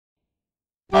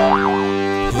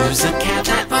Who's the cat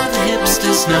that all the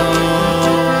hipsters know?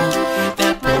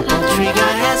 That poor old tree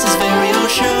guy has his very own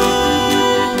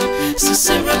show. So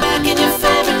sit right back in your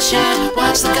favorite chair,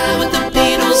 watch the guy with the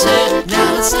Beatles hair.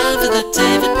 Now it's time for the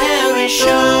David Perry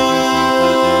Show.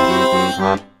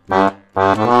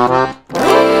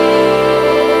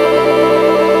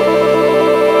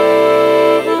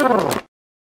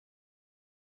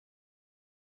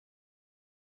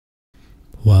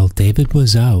 While David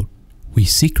was out, we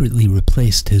secretly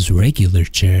replaced his regular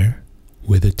chair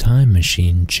with a time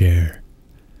machine chair.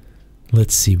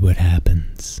 Let's see what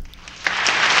happens.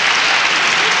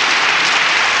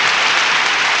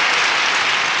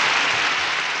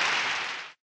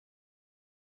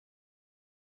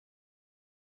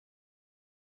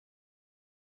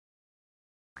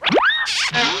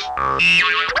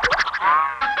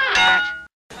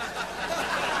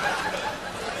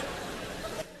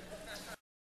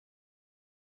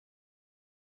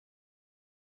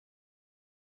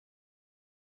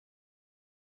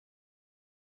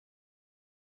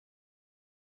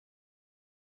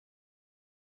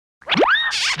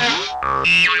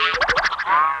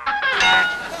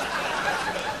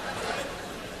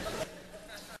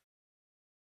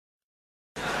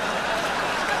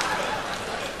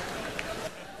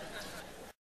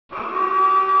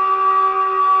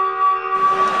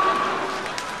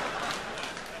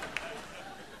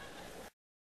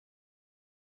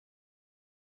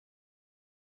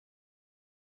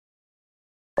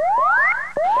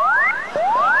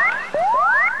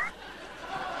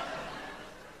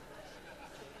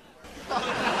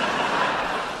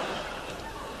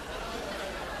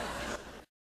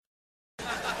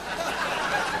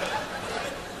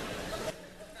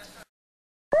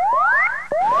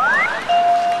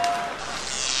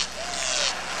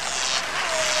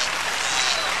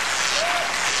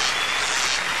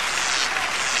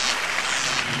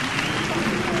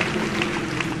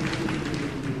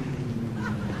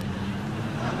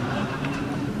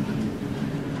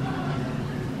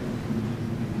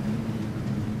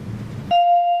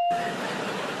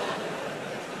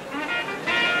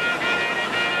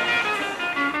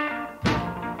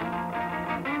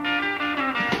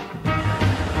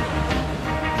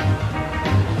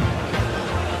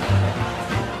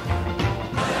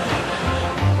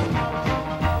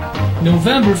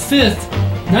 November 5th,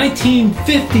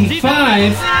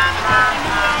 1955.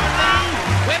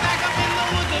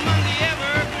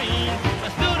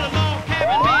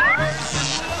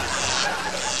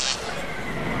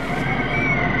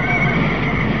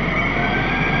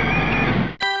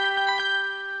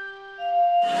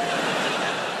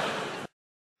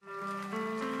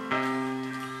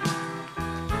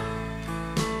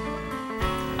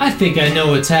 I think I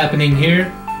know what's happening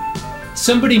here.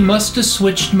 Somebody must have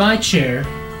switched my chair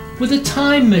with a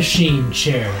time machine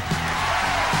chair.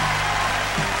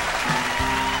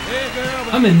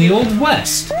 I'm in the Old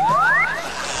West.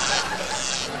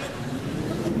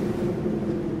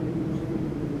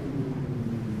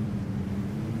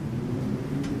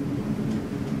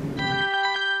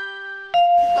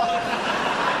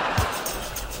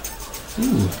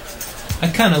 Ooh,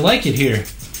 I kinda like it here.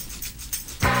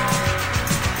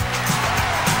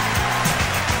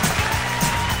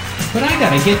 But I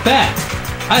gotta get back.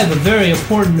 I have a very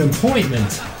important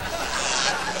appointment.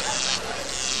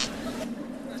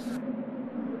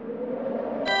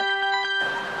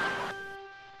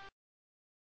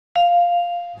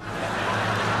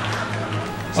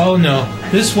 Oh no,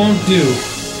 this won't do.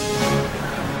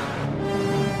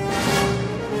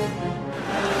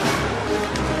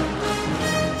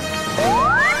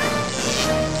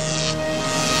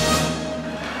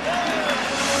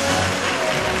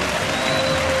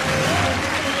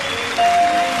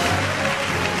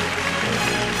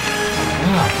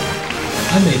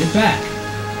 I made it back.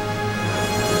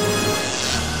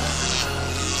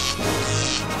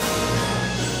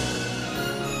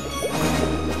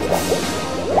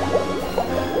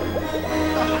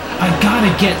 I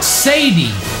gotta get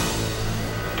Sadie.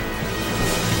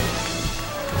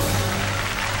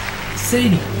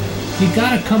 Sadie, you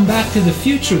gotta come back to the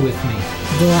future with me.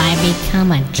 Do I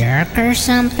become a jerk or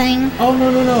something? Oh,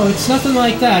 no, it's nothing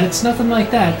like that. It's nothing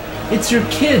like that. It's your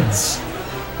kids.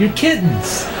 Your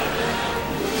kittens.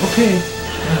 Okay,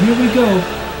 now here we go.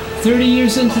 30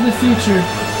 years into the future.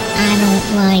 I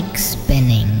don't like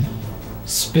spinning.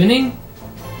 Spinning?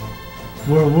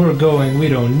 Where we're going, we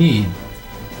don't need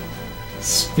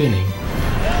spinning.